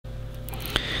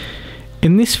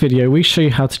In this video, we show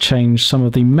you how to change some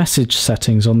of the message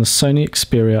settings on the Sony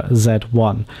Xperia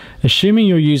Z1. Assuming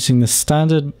you're using the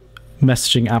standard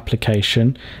messaging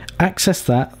application, access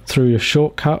that through your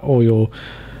shortcut or your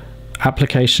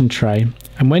application tray,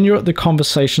 and when you're at the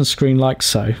conversation screen like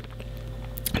so,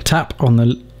 tap on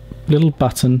the little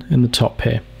button in the top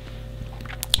here.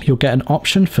 You'll get an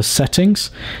option for settings.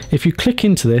 If you click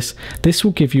into this, this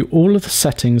will give you all of the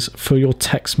settings for your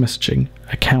text messaging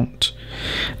account.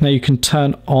 Now you can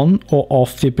turn on or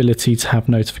off the ability to have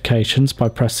notifications by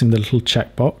pressing the little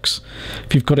checkbox.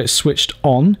 If you've got it switched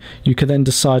on, you can then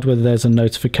decide whether there's a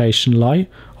notification light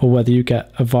or whether you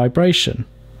get a vibration.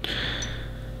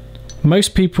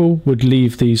 Most people would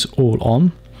leave these all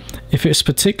on. If it's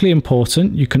particularly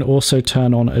important, you can also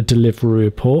turn on a delivery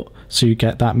report so you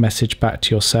get that message back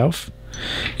to yourself.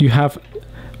 You have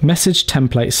message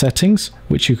template settings,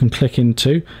 which you can click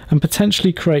into and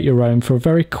potentially create your own for a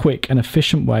very quick and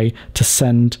efficient way to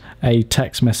send a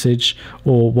text message,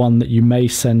 or one that you may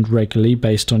send regularly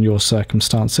based on your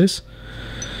circumstances.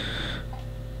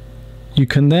 You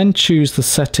can then choose the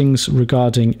settings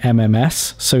regarding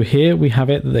MMS. So here we have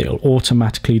it that it'll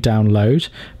automatically download,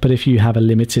 but if you have a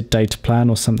limited data plan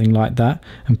or something like that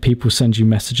and people send you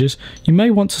messages, you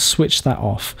may want to switch that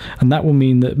off, and that will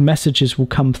mean that messages will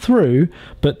come through,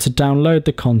 but to download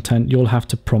the content you'll have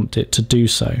to prompt it to do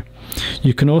so.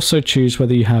 You can also choose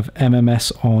whether you have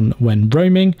MMS on when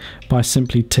roaming by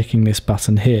simply ticking this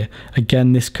button here.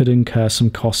 Again, this could incur some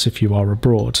costs if you are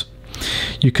abroad.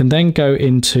 You can then go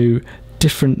into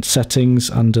different settings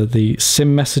under the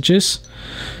SIM messages,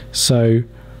 so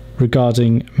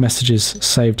regarding messages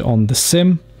saved on the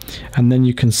SIM, and then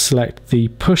you can select the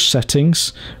push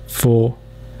settings for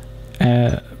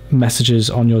messages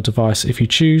on your device if you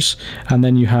choose, and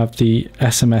then you have the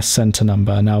SMS center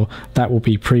number. Now that will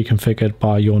be pre-configured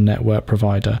by your network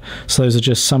provider. So those are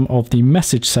just some of the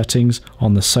message settings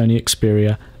on the Sony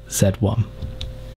Xperia Z1.